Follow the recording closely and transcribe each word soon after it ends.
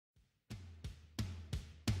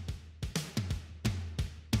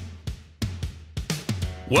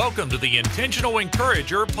Welcome to the Intentional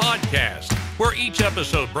Encourager podcast, where each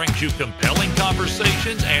episode brings you compelling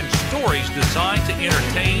conversations and stories designed to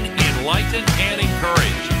entertain, enlighten, and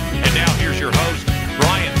encourage. And now here's your host,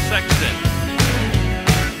 Brian Sexton.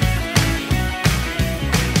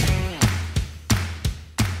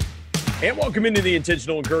 And welcome into the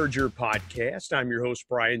Intentional Encourager podcast. I'm your host,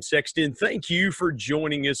 Brian Sexton. Thank you for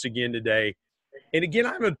joining us again today. And again,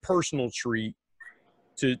 I have a personal treat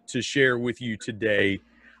to share with you today.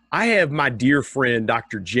 I have my dear friend,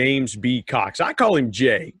 Dr. James B. Cox. I call him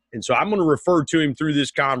Jay, and so I'm going to refer to him through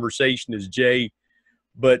this conversation as Jay.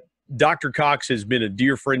 But Dr. Cox has been a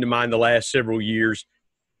dear friend of mine the last several years.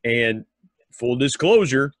 And full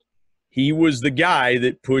disclosure, he was the guy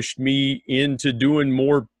that pushed me into doing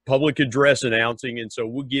more public address announcing. And so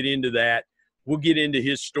we'll get into that. We'll get into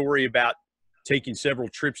his story about taking several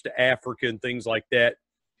trips to Africa and things like that.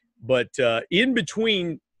 But in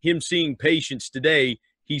between him seeing patients today,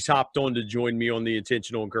 he's hopped on to join me on the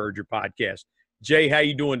Intentional Encourager podcast. Jay, how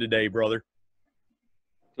you doing today, brother?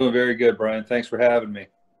 Doing very good, Brian. Thanks for having me.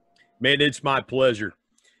 Man, it's my pleasure.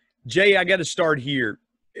 Jay, I got to start here.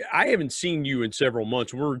 I haven't seen you in several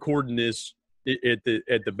months. We're recording this at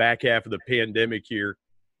the back half of the pandemic here.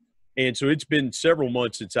 And so it's been several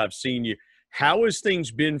months since I've seen you. How has things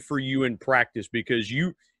been for you in practice? Because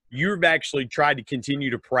you've actually tried to continue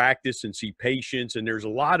to practice and see patients, and there's a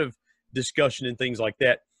lot of discussion and things like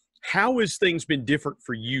that. How has things been different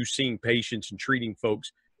for you seeing patients and treating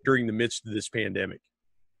folks during the midst of this pandemic?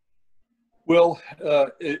 Well,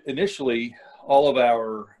 initially, all of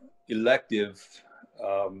our elective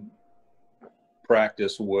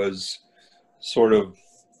practice was sort of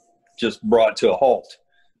just brought to a halt.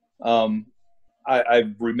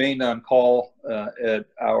 I've remained on call at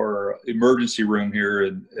our emergency room here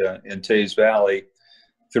in Tays Valley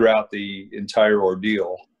throughout the entire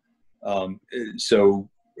ordeal. So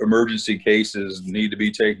emergency cases need to be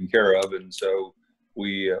taken care of, and so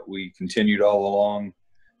we continued all along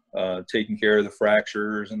taking care of the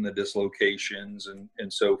fractures and the dislocations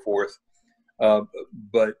and so forth.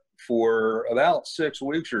 But for about 6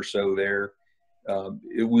 weeks or so there,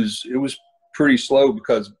 it was pretty slow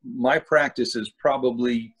because my practice is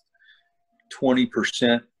probably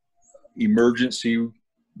 20% emergency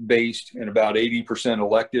based and about 80%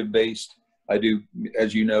 elective based. I do,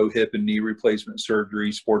 as you know, hip and knee replacement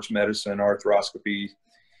surgery, sports medicine, arthroscopy,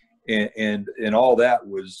 and all that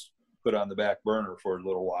was put on the back burner for a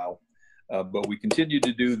little while. But we continued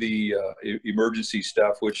to do the emergency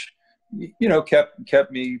stuff, which,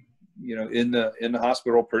 kept me, in the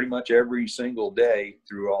hospital pretty much every single day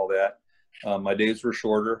through all that. My days were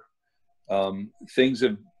shorter. Things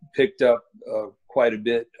have picked up quite a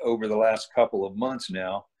bit over the last couple of months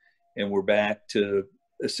now, and we're back to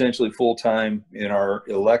essentially full-time in our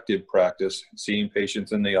elective practice, seeing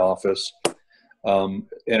patients in the office. And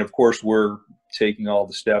of course, we're taking all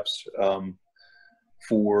the steps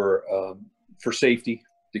for safety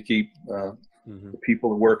to keep the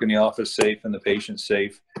people that work in the office safe and the patients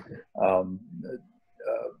safe.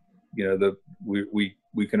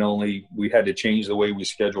 We had to change the way we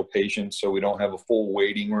schedule patients so we don't have a full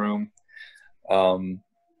waiting room.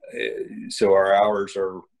 So our hours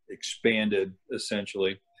are expanded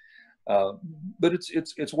essentially, but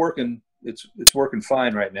it's working. It's working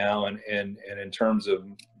fine right now. And in terms of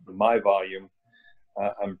my volume,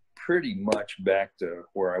 I'm pretty much back to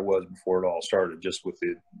where I was before it all started, just with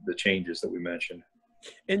the changes that we mentioned.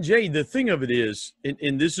 And Jay, the thing of it is,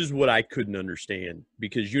 and this is what I couldn't understand,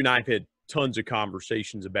 because you and I have had tons of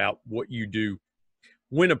conversations about what you do.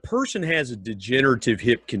 When a person has a degenerative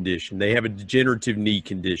hip condition, they have a degenerative knee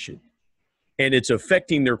condition, and it's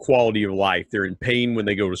affecting their quality of life. They're in pain when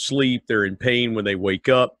they go to sleep. They're in pain when they wake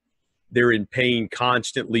up. They're in pain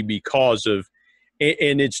constantly because of,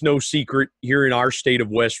 and it's no secret here in our state of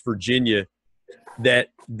West Virginia that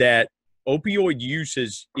opioid use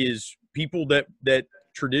is people that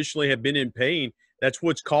traditionally have been in pain. That's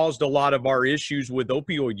what's caused a lot of our issues with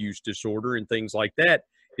opioid use disorder and things like that.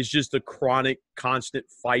 It's just a chronic, constant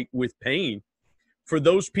fight with pain. For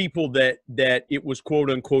those people that it was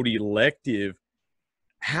quote unquote elective,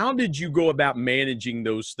 how did you go about managing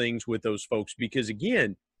those things with those folks? Because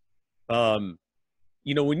again, when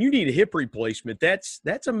you need a hip replacement, that's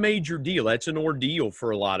a major deal. That's an ordeal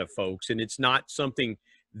for a lot of folks, and it's not something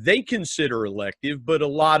they consider elective, but a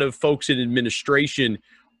lot of folks in administration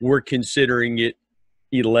were considering it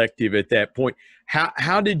elective at that point.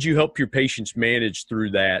 How did you help your patients manage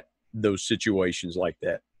through those situations like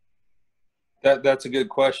that? That's a good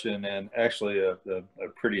question, and actually a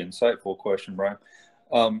pretty insightful question, Brian.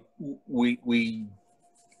 We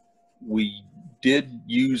did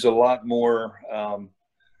use a lot more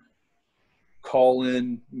call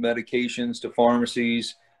in medications to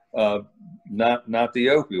pharmacies, not the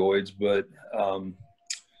opioids, but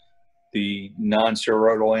the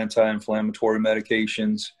non-steroidal anti-inflammatory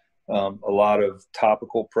medications, a lot of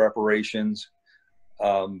topical preparations,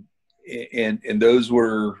 and those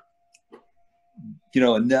were,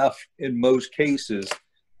 enough in most cases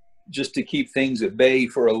just to keep things at bay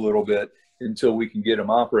for a little bit until we can get them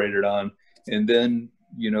operated on. And then,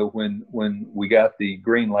 when we got the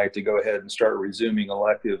green light to go ahead and start resuming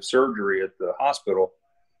elective surgery at the hospital,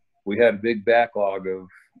 we had a big backlog of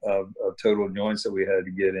total joints that we had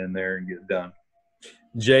to get in there and get done.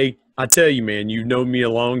 Jay, I tell you, man, you've known me a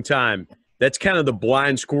long time. That's kind of the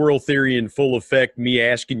blind squirrel theory in full effect, me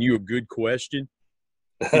asking you a good question.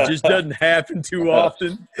 It just doesn't happen too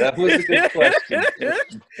often. That was a good question.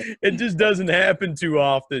 It just doesn't happen too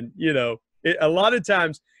often. A lot of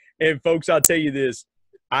times, and folks, I'll tell you this,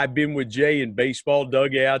 I've been with Jay in baseball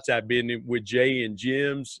dugouts. I've been with Jay in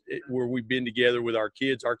gyms where we've been together with our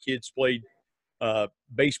kids. Our kids played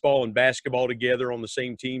baseball and basketball together on the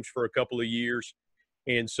same teams for a couple of years.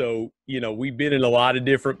 And so, we've been in a lot of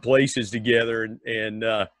different places together. And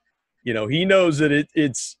he knows that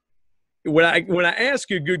it's when I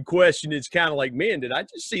ask a good question, it's kind of like, man, did I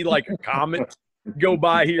just see like a comet go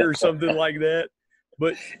by here or something like that?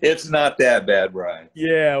 But it's not that bad, Brian.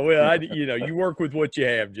 Yeah, well, you work with what you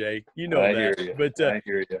have, Jay. I that. Hear you. But I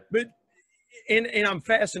hear you. But and I'm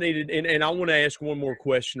fascinated, and I want to ask one more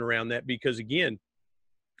question around that, because again,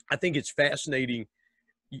 I think it's fascinating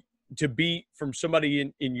to be, from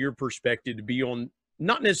somebody in your perspective, to be on,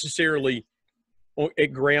 not necessarily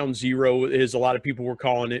at ground zero, as a lot of people were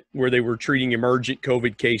calling it, where they were treating emergent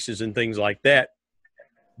COVID cases and things like that.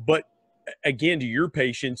 But again, to your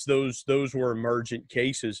patients, those were emergent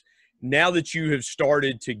cases. Now that you have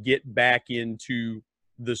started to get back into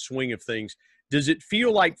the swing of things, does it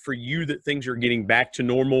feel like for you that things are getting back to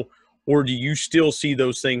normal, or do you still see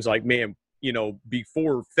those things like, man,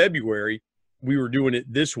 before February we were doing it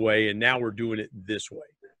this way and now we're doing it this way?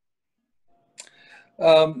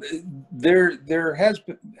 There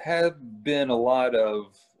have been a lot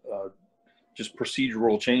of just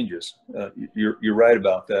procedural changes. You're right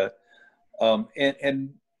about that.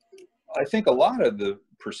 And I think a lot of the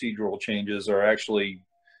procedural changes are actually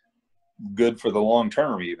good for the long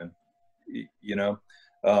term, even,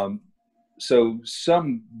 so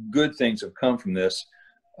some good things have come from this.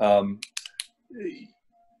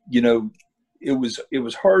 It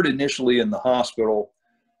was hard initially in the hospital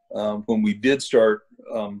when we did start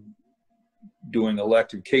doing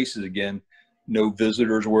elective cases again. No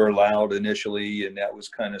visitors were allowed initially, and that was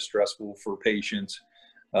kind of stressful for patients.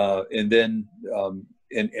 And then,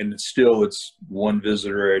 and still it's one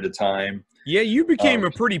visitor at a time. Yeah, you became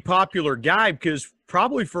a pretty popular guy, because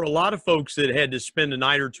probably for a lot of folks that had to spend a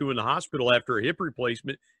night or two in the hospital after a hip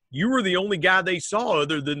replacement, you were the only guy they saw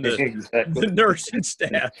other than the nursing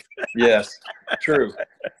staff. Yes, true.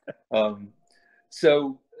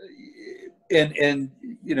 So, and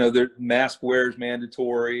the mask wear is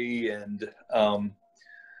mandatory, and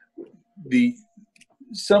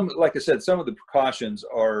like I said, some of the precautions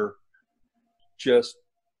are just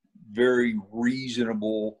very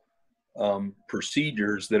reasonable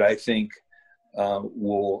procedures that I think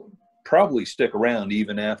will probably stick around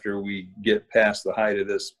even after we get past the height of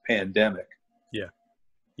this pandemic.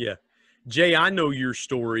 Yeah. Jay, I know your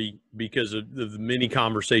story because of the many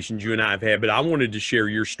conversations you and I have had, but I wanted to share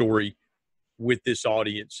your story with this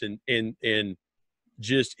audience, and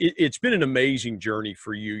just it's been an amazing journey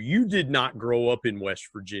for you. You did not grow up in West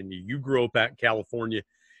Virginia. You grew up out in California.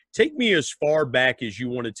 Take me as far back as you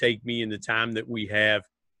want to take me in the time that we have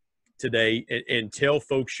today, and tell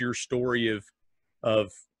folks your story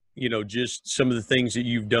of just some of the things that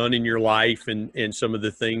you've done in your life, and some of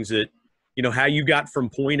the things that, how you got from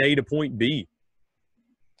point A to point B.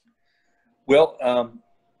 Well,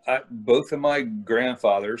 both of my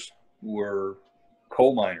grandfathers were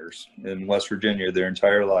coal miners in West Virginia their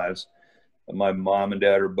entire lives. My mom and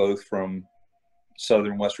dad are both from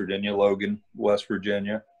southern West Virginia, Logan, West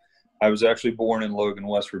Virginia. I was actually born in Logan,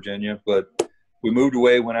 West Virginia, but we moved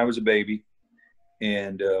away when I was a baby,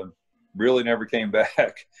 and really never came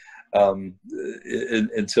back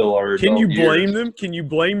until our adult Can you blame years. them? Can you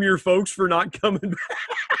blame your folks for not coming back?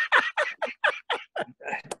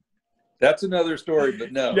 That's another story,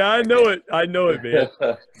 but no. Yeah, I know it, man.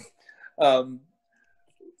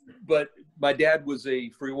 But my dad was a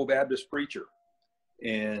Free Will Baptist preacher,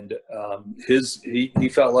 and he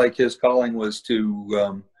felt like his calling was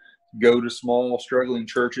to go to small, struggling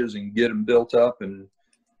churches and get them built up and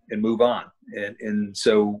move on. And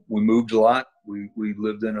so we moved a lot. We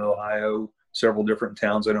lived in Ohio, several different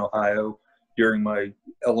towns in Ohio, during my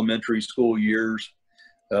elementary school years.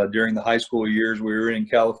 During the high school years, we were in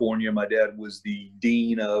California. My dad was the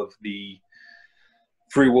dean of the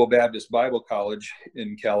Free Will Baptist Bible College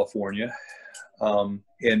in California,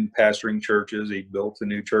 and pastoring churches. He built a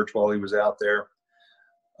new church while he was out there.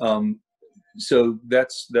 So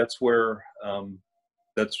that's where I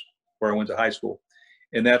went to high school,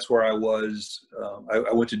 and that's where I was.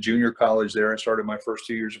 I went to junior college there. I started my first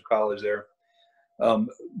 2 years of college there.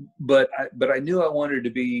 But I knew I wanted to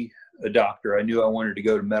be a doctor. I knew I wanted to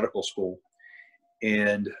go to medical school,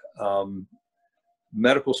 and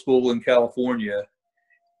medical school in California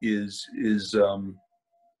is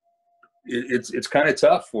it's kind of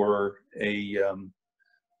tough for a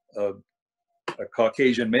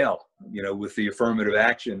Caucasian male, with the affirmative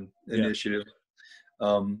action initiative.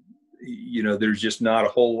 There's just not a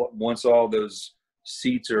whole, once all those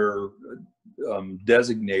seats are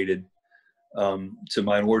designated to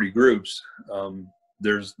minority groups,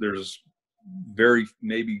 there's very,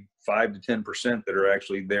 maybe 5 to 10% that are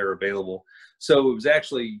actually there available. So it was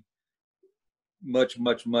actually much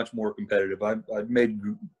more competitive. I made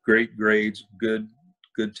great grades, good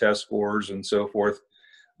test scores, and so forth.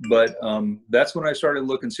 But that's when I started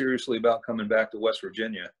looking seriously about coming back to West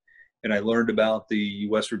Virginia, and I learned about the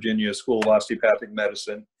West Virginia School of Osteopathic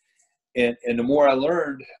Medicine. And the more I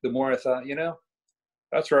learned, the more I thought,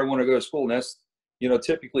 that's where I want to go to school. And that's,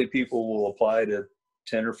 typically people will apply to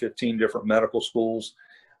 10 or 15 different medical schools.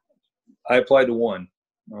 I applied to one.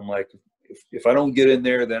 I'm like, if I don't get in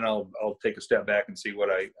there, then I'll take a step back and see what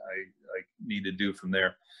I need to do from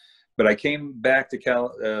there. But I came back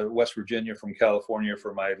to West Virginia from California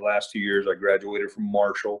for my last 2 years. I graduated from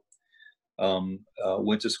Marshall,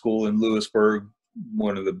 went to school in Lewisburg,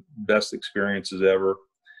 one of the best experiences ever.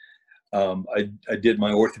 I did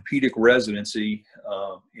my orthopedic residency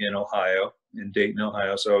in Ohio, in Dayton,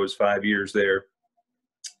 Ohio. So I was 5 years there.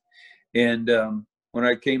 And when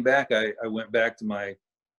I came back, I went back to my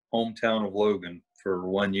hometown of Logan for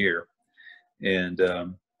 1 year. And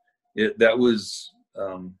that was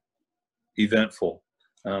eventful.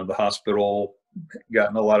 The hospital got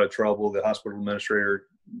in a lot of trouble. The hospital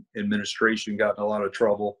administration got in a lot of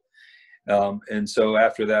trouble. And so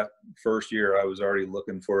after that first year, I was already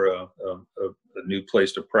looking for a new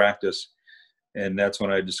place to practice. And that's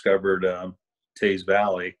when I discovered Tays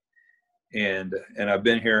Valley. And I've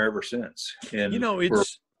been here ever since. And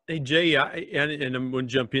hey, Jay, and I'm going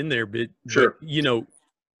to jump in there, but, sure. But,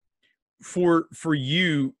 for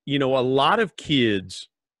you, a lot of kids,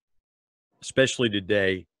 especially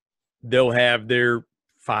today, they'll have their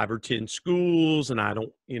 5 or 10 schools, and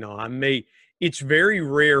it's very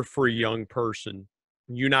rare for a young person.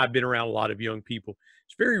 You and I have been around a lot of young people.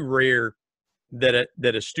 It's very rare that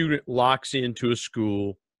a student locks into a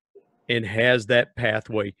school and has that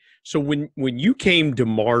pathway. So when you came to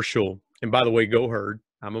Marshall, and by the way, go Herd,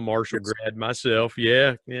 I'm a Marshall grad myself.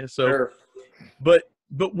 Yeah. So, sure. But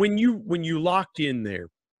when you locked in there,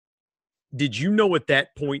 did you know at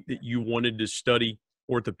that point that you wanted to study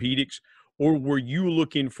orthopedics, or were you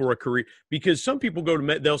looking for a career? Because some people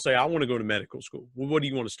they'll say, I want to go to medical school. Well, what do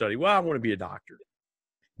you want to study? Well, I want to be a doctor.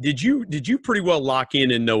 Did you pretty well lock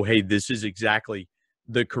in and know, hey, this is exactly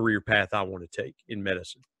the career path I want to take in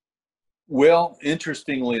medicine? Well,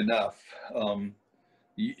 interestingly enough,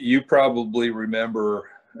 you probably remember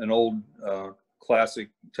an old classic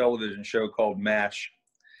television show called MASH.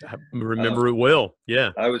 I remember it well. Yeah.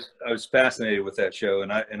 I was fascinated with that show,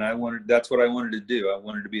 and that's what I wanted to do. I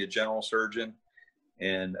wanted to be a general surgeon,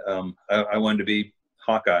 and I wanted to be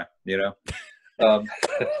Hawkeye,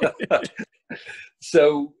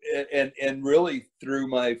 So, and really through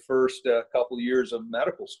my first couple of years of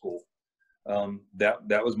medical school,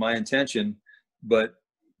 that was my intention. But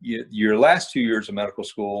your last 2 years of medical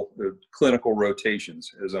school, the clinical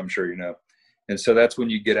rotations, as I'm sure you know. And so that's when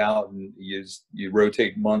you get out and you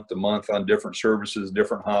rotate month to month on different services,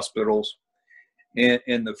 different hospitals. And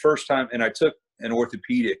the first time, and I took an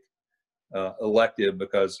orthopedic elective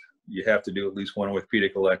because you have to do at least one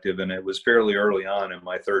orthopedic elective. And it was fairly early on in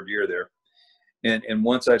my third year there. And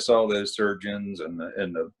once I saw those surgeons and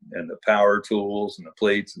the power tools and the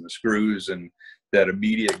plates and the screws and that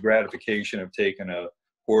immediate gratification of taking a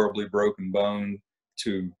horribly broken bone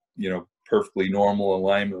to, perfectly normal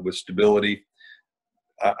alignment with stability,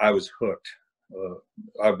 I was hooked.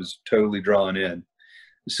 I was totally drawn in.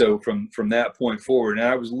 So from that point forward, and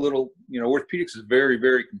I was orthopedics is very,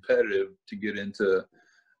 very competitive to get into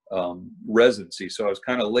residency. So I was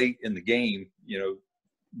kind of late in the game,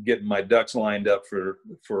 getting my ducks lined up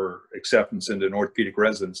for acceptance into an orthopedic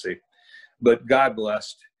residency. But God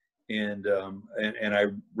blessed, and I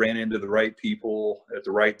ran into the right people at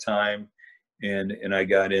the right time. and I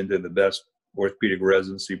got into the best orthopedic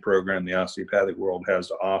residency program the osteopathic world has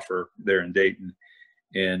to offer there in Dayton,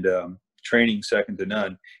 and training second to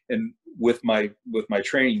none. And with my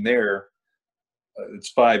training there, it's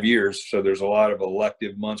 5 years, so there's a lot of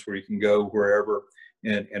elective months where you can go wherever,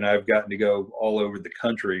 and I've gotten to go all over the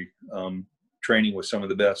country, training with some of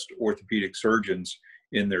the best orthopedic surgeons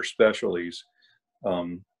in their specialties,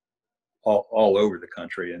 all over the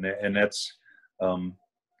country, and that's I'm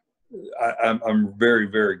very,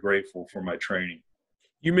 very grateful for my training.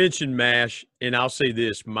 You mentioned MASH, and I'll say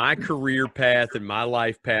this: my career path and my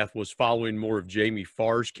life path was following more of Jamie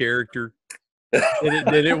Farr's character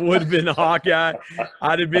than it would have been Hawkeye.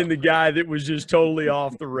 I'd have been the guy that was just totally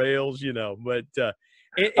off the rails, you know. But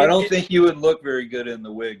I don't think you would look very good in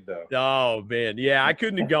the wig, though. Oh man, yeah, I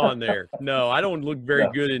couldn't have gone there. No, I don't look very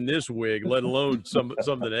good in this wig, let alone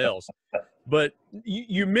something else. But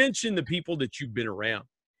you mentioned the people that you've been around,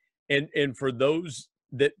 and for those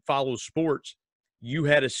that follow sports, you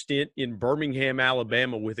had a stint in Birmingham,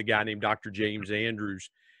 Alabama, with a guy named Dr. James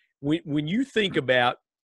Andrews. When you think about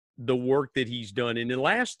the work that he's done in the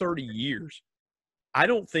last 30 years, I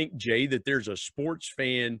don't think, Jay, that there's a sports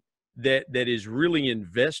fan that is really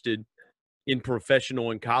invested in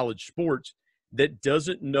professional and college sports that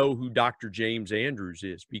doesn't know who Dr. James Andrews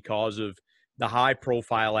is, because of the high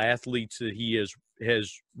profile athletes that he has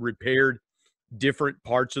repaired different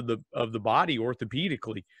parts of the body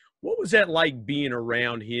orthopedically. What was that like being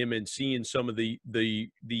around him and seeing some of the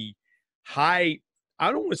high,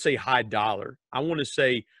 I don't want to say high dollar, I want to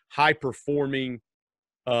say high performing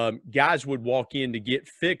guys would walk in to get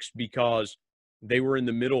fixed because they were in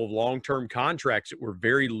the middle of long-term contracts that were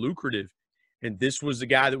very lucrative, and this was the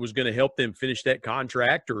guy that was going to help them finish that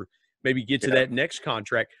contract or maybe get to that next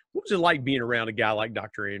contract. What was it like being around a guy like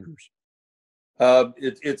Dr. Andrews?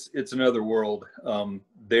 It's another world.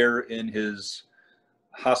 There in his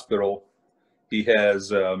hospital, he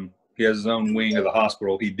has his own wing of the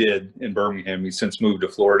hospital. He did in Birmingham. He's since moved to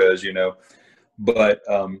Florida, as you know. But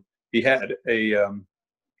he had a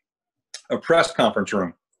press conference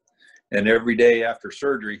room, and every day after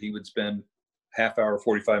surgery, he would spend half hour,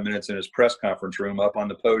 45 minutes in his press conference room up on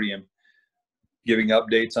the podium, giving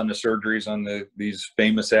updates on the surgeries on these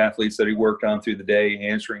famous athletes that he worked on through the day,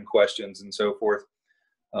 answering questions and so forth.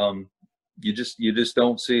 You just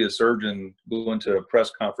don't see a surgeon go into a press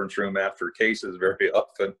conference room after cases very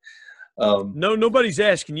often. No, nobody's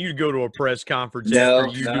asking you to go to a press conference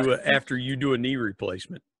after you do a knee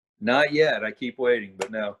replacement. Not yet. I keep waiting,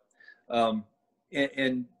 but no.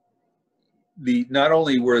 And not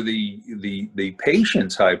only were the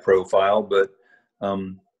patients high profile, but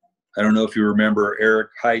I don't know if you remember Eric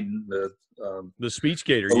Hayden, the speed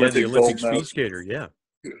skater, Olympic the Olympic speed skater, yeah.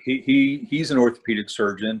 He's an orthopedic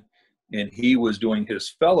surgeon, and he was doing his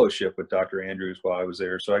fellowship with Dr. Andrews while I was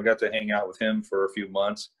there. So I got to hang out with him for a few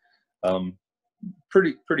months.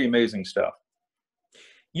 Pretty amazing stuff.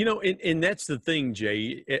 You know, and that's the thing,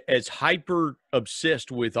 Jay, as hyper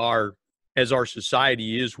obsessed with as our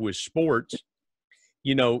society is with sports,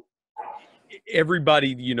 you know,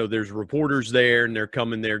 everybody, you know, there's reporters there and they're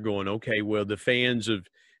coming there going, okay, well, the fans of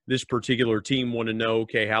this particular team want to know,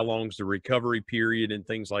 okay, how long's the recovery period and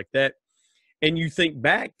things like that. And you think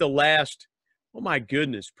back the last, oh my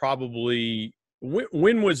goodness, probably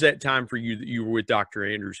when was that time for you that you were with Dr.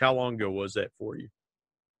 Andrews? How long ago was that for you?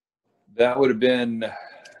 That would have been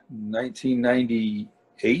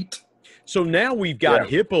 1998. So now we've got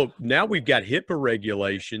HIPAA. Now we've got HIPAA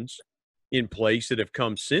regulations in place that have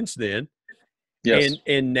come since then. Yes.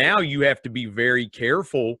 And now you have to be very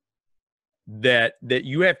careful that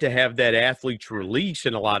you have to have that athlete's release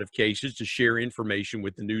in a lot of cases to share information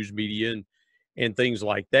with the news media and things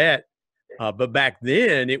like that. But back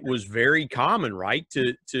then it was very common, right,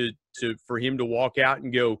 for him to walk out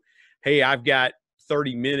and go, hey, I've got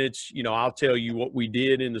 30 minutes, you know, I'll tell you what we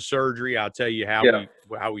did in the surgery. I'll tell you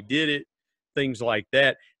how we did it, things like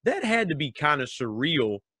that. That had to be kind of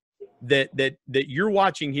surreal that you're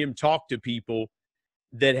watching him talk to people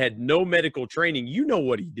that had no medical training. You know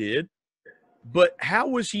what he did, but how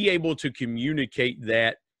was he able to communicate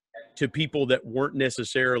that to people that weren't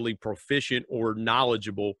necessarily proficient or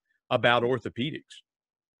knowledgeable about orthopedics?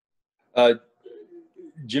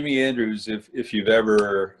 Jimmy Andrews, if you've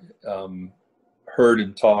ever heard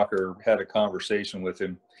him talk or had a conversation with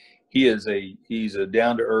him, he's a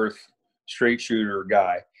down-to-earth, straight shooter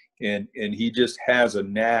guy, and he just has a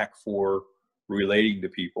knack for relating to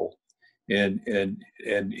people, and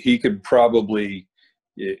he could probably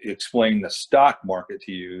explain the stock market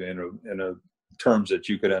to you in a terms that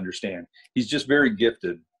you could understand. He's just very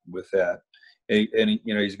gifted with that, and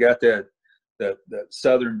you know, he's got that that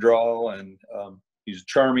Southern drawl, and he's a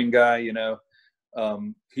charming guy.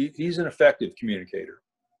 He's an effective communicator.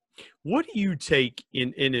 What do you take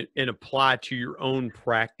and apply to your own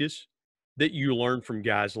practice that you learn from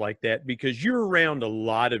guys like that? Because you're around a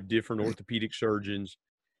lot of different orthopedic surgeons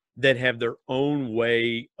that have their own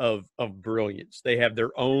way of brilliance. They have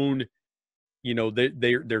their own,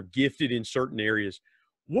 they're gifted in certain areas.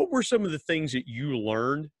 What were some of the things that you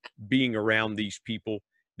learned being around these people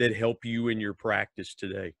that help you in your practice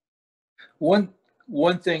today? One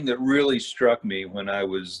thing that really struck me when I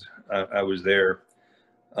was there,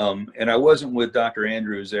 and I wasn't with Dr.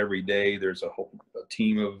 Andrews every day. There's a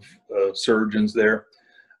team of surgeons there,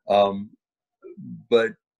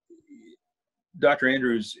 but Dr.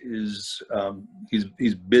 Andrews is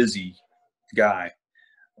he's busy guy.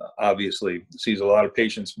 Obviously, sees a lot of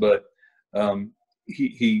patients, but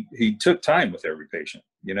he took time with every patient,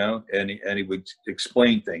 and he would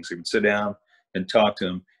explain things. He would sit down and talk to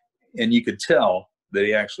him, and you could tell that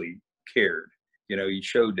he actually cared. He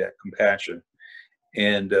showed that compassion,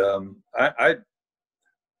 and I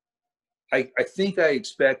think I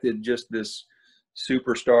expected just this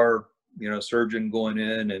superstar, surgeon going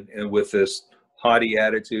in and with this haughty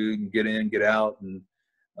attitude and get in, get out, and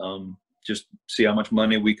just see how much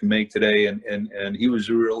money we can make today. And he was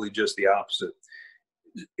really just the opposite.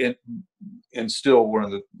 And still one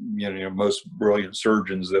of the most brilliant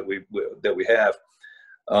surgeons that we have.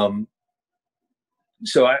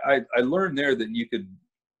 So I learned there that you could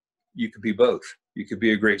be both. You could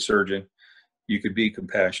be a great surgeon, you could be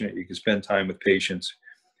compassionate, you could spend time with patients,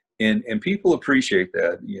 and people appreciate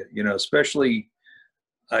that. Especially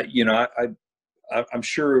I'm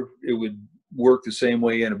sure it would work the same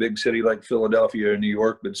way in a big city like Philadelphia or New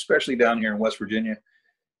York, but especially down here in West Virginia,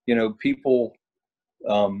 people,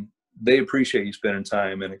 they appreciate you spending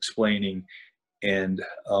time and explaining, and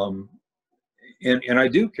I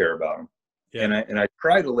do care about them. Yeah. And I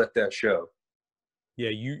try to let that show. Yeah,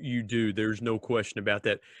 you do. There's no question about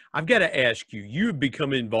that. I've got to ask you, you've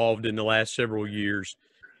become involved in the last several years,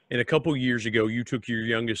 and a couple of years ago, you took your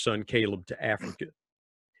youngest son, Caleb, to Africa.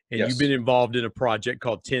 And yes, you've been involved in a project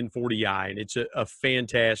called 1040i, and it's a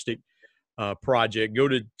fantastic project. Go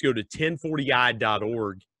to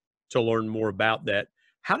 1040i.org to learn more about that.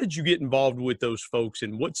 How did you get involved with those folks,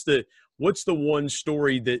 and what's the one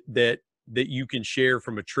story that you can share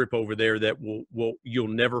from a trip over there that you'll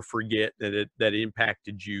never forget that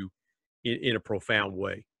impacted you in a profound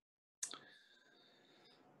way?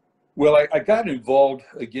 Well, I got involved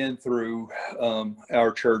again through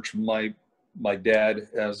our church. My dad,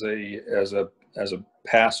 as a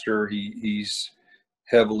pastor, he's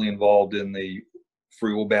heavily involved in the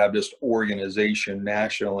Free Will Baptist organization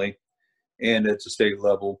nationally and at the state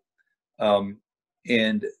level.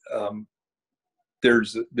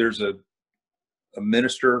 There's a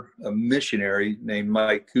minister, a missionary named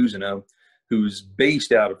Mike Cousineau, who's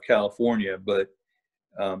based out of California, but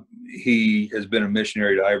he has been a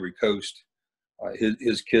missionary to Ivory Coast.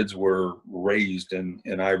 His kids were raised in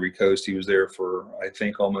Ivory Coast. He was there for, I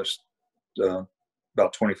think, almost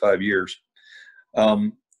about 25 years.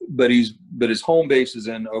 But his home base is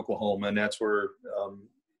in Oklahoma, and that's where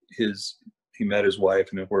he met his wife,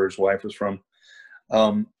 and where his wife was from.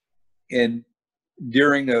 And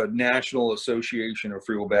during a national association of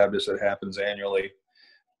Free Will Baptists that happens annually,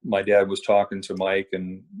 my dad was talking to Mike,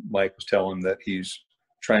 and Mike was telling him that he's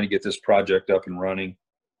trying to get this project up and running.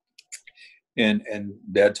 And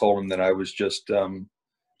Dad told him that I was just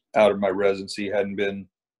out of my residency, hadn't been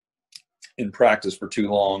in practice for too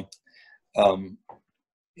long,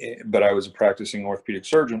 but I was a practicing orthopedic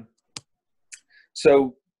surgeon.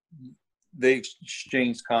 So they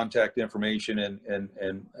exchanged contact information,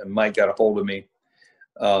 and Mike got a hold of me,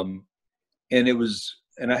 and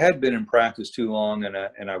I had been in practice too long,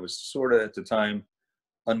 and I was sort of at the time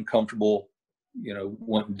uncomfortable,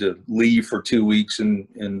 wanting to leave for 2 weeks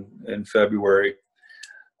in February.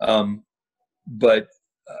 But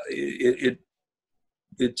it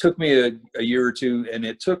took me a year or two, and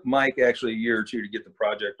it took Mike actually a year or two to get the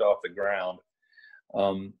project off the ground.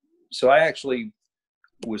 So I actually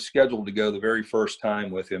was scheduled to go the very first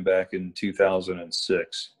time with him back in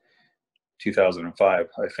 2005,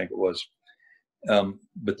 I think it was.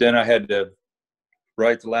 But then I had to,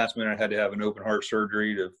 right at the last minute, I had to have an open heart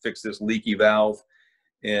surgery to fix this leaky valve.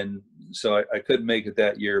 And so I couldn't make it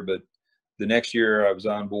that year, but the next year I was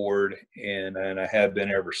on board, and I have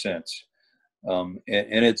been ever since. And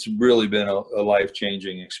it's really been a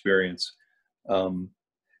life-changing experience,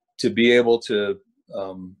 to be able to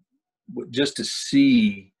just to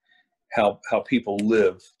see how people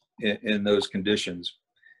live in those conditions.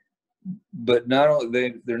 but not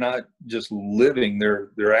only they're not just living,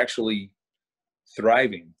 they're actually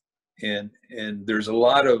thriving. And there's a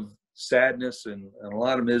lot of sadness and a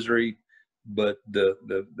lot of misery, but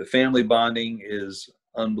the family bonding is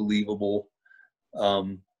unbelievable.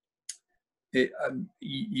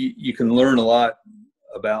 You can learn a lot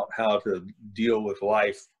about how to deal with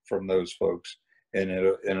life from those folks, and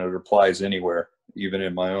it applies anywhere, even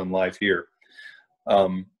in my own life here.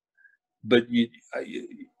 But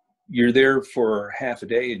you're there for half a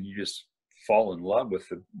day, and you just fall in love with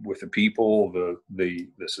the people, the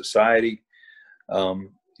society,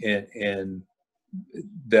 and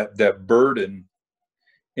that burden.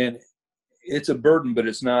 And it's a burden, but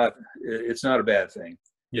it's not a bad thing.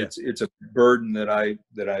 Yeah. It's a burden that I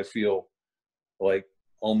feel like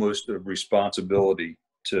almost a responsibility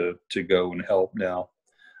to go and help now.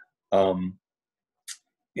 And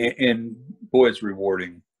boy, it's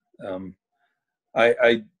rewarding.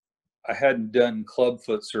 I hadn't done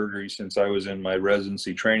clubfoot surgery since I was in my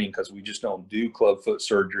residency training, because we just don't do clubfoot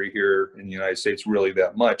surgery here in the United States really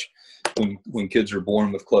that much. When kids are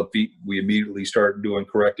born with club feet, we immediately start doing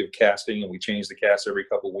corrective casting, and we change the cast every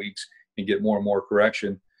couple of weeks and get more and more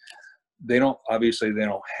correction. They don't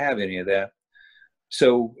have any of that.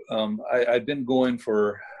 So I've been going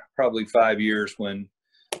for probably 5 years when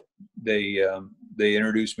they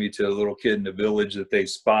introduced me to a little kid in the village that they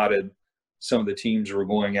spotted. Some of the teams were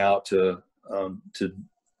going out to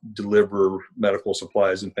deliver medical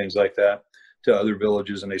supplies and things like that to other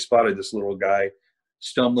villages, and they spotted this little guy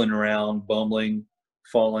stumbling around, bumbling,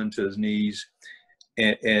 falling to his knees,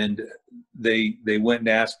 and they went and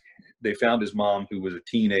asked. They found his mom, who was a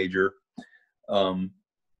teenager, and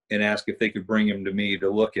asked if they could bring him to me to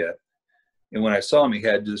look at. And when I saw him, he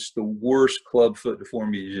had just the worst clubfoot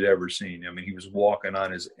deformity you'd ever seen. I mean, he was walking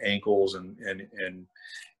on his ankles, and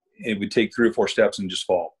it would take 3 or 4 steps and just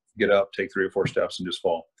fall. Get up, take 3 or 4 steps and just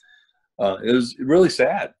fall. It was really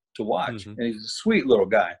sad to watch. Mm-hmm. And he's a sweet little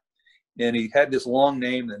guy. And he had this long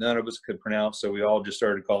name that none of us could pronounce, so we all just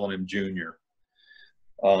started calling him Junior.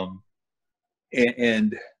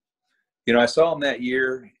 And you know, I saw him that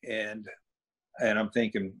year, and I'm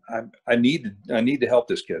thinking, I need to help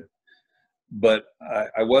this kid. But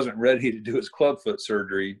I wasn't ready to do his clubfoot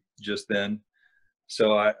surgery just then.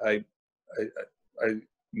 So I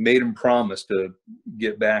made him promise to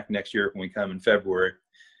get back next year when we come in February,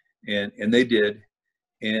 and they did.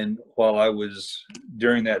 And while I was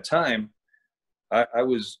during that time, I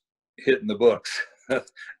was hitting the books,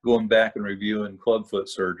 going back and reviewing clubfoot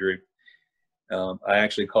surgery. I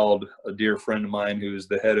actually called a dear friend of mine who's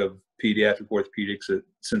the head of pediatric orthopedics at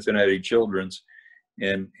Cincinnati Children's,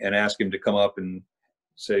 and asked him to come up and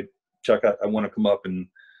say, Chuck, I want to come up and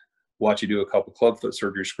watch you do a couple clubfoot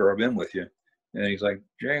surgery, scrub in with you. And he's like,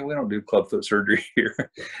 Jay, we don't do clubfoot surgery here.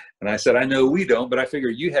 And I said, I know we don't, but I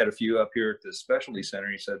figured you had a few up here at the specialty center.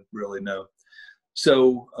 He said, really, no.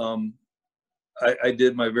 So I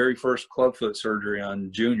did my very first clubfoot surgery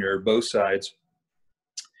on Junior, both sides.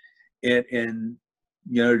 And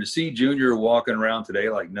you know, to see Junior walking around today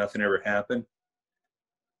like nothing ever happened,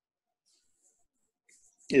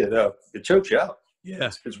 it chokes you out. Yeah.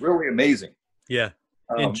 It's really amazing. Yeah.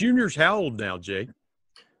 And Junior's how old now, Jay?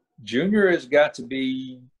 Junior has got to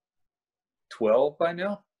be 12 by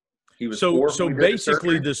now. He was so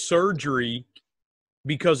basically the surgery,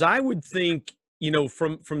 because I would think, you know,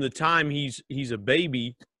 from the time he's a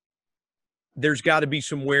baby, there's got to be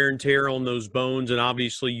some wear and tear on those bones, and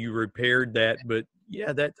obviously you repaired that. But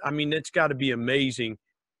yeah, that's got to be amazing.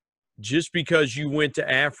 Just because you went to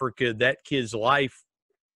Africa, that kid's life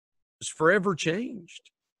is forever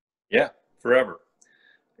changed. Yeah, forever.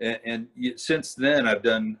 And since then, I've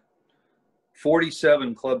done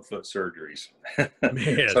 47 clubfoot surgeries.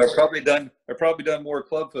 Man. So I've probably done more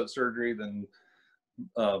clubfoot surgery than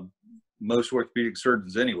most orthopedic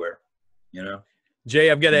surgeons anywhere, you know.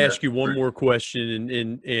 Jay, I've got to ask you one more question,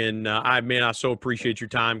 and I so appreciate your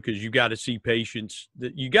time, because you got to see patients.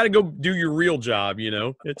 That you got to go do your real job, you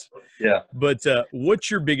know. But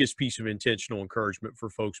what's your biggest piece of intentional encouragement for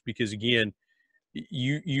folks? Because again,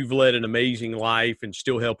 you've led an amazing life and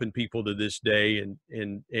still helping people to this day,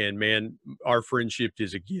 and man, our friendship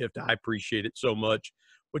is a gift. I appreciate it so much.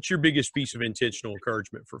 What's your biggest piece of intentional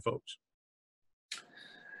encouragement for folks?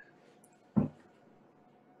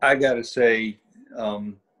 I got to say,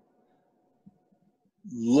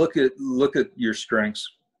 look at your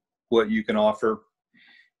strengths, what you can offer,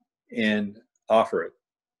 and offer it.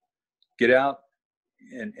 Get out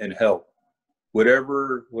and help.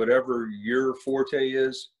 Whatever your forte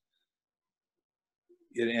is,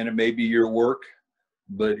 and it may be your work,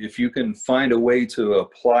 but if you can find a way to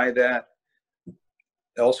apply that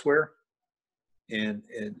elsewhere and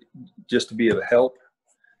just to be of help,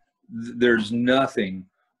 there's nothing,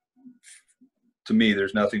 to me,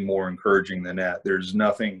 there's nothing more encouraging than that. There's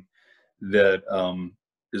nothing that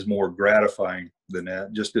is more gratifying than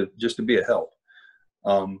that, just to be a help.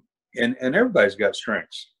 And everybody's got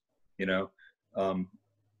strengths, you know,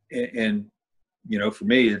 and you know, for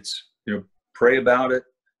me, it's, you know, pray about it,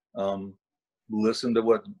 listen to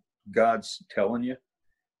what God's telling you,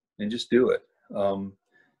 and just do it.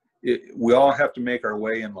 We all have to make our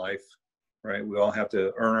way in life, right? We all have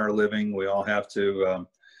to earn our living. We all have to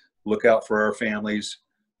look out for our families,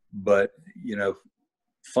 but, you know,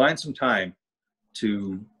 find some time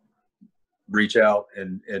to reach out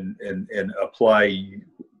and apply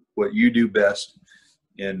what you do best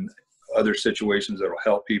in other situations that will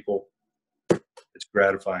help people. It's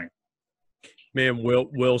gratifying. Man,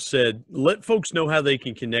 well said. Let folks know how they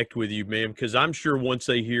can connect with you, man, because I'm sure once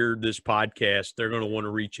they hear this podcast, they're going to want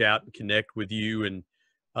to reach out and connect with you. And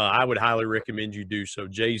I would highly recommend you do so.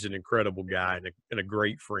 Jay's an incredible guy and a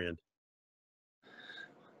great friend.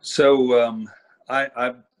 So my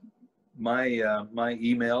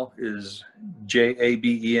email is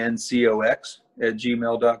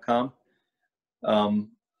jabencox@gmail.com.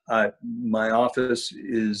 My office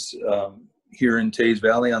is here in Tays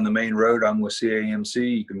Valley on the main road. I'm with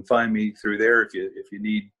CAMC. You can find me through there if you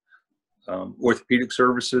need orthopedic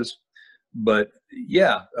services. But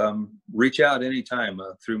yeah, reach out anytime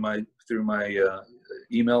through my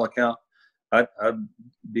email account. I'd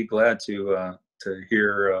be glad to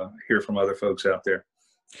hear from other folks out there.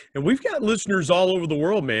 And we've got listeners all over the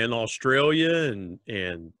world, man, Australia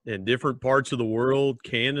and different parts of the world,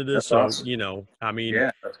 Canada. That's so, awesome. You know, I mean,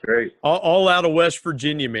 yeah, that's great. All out of West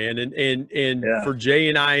Virginia, man. And Yeah. For Jay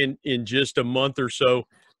and I, in just a month or so,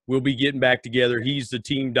 we'll be getting back together. He's the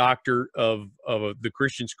team doctor of the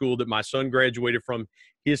Christian school that my son graduated from.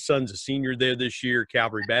 His son's a senior there this year,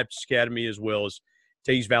 Calvary Baptist Academy, as well as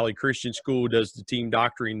Tays Valley Christian School, does the team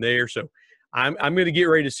doctoring there. So I'm going to get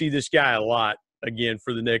ready to see this guy a lot again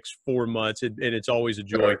for the next 4 months, and it's always a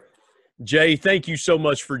joy. Sure. Jay, thank you so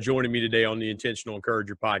much for joining me today on the Intentional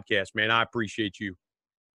Encourager podcast, man. I appreciate you.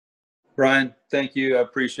 Brian, thank you. I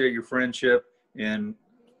appreciate your friendship and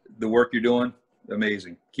the work you're doing.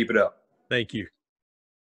 Amazing. Keep it up. Thank you.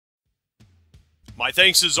 My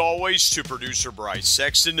thanks as always to producer Bryce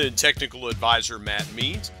Sexton and technical advisor Matt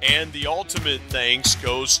Means. And the ultimate thanks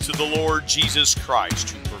goes to the Lord Jesus Christ,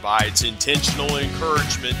 who provides intentional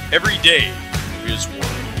encouragement every day through His Word.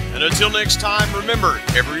 And until next time, remember,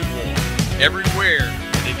 everyone, everywhere,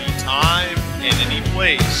 at any time and any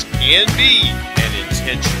place can be an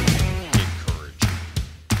intentional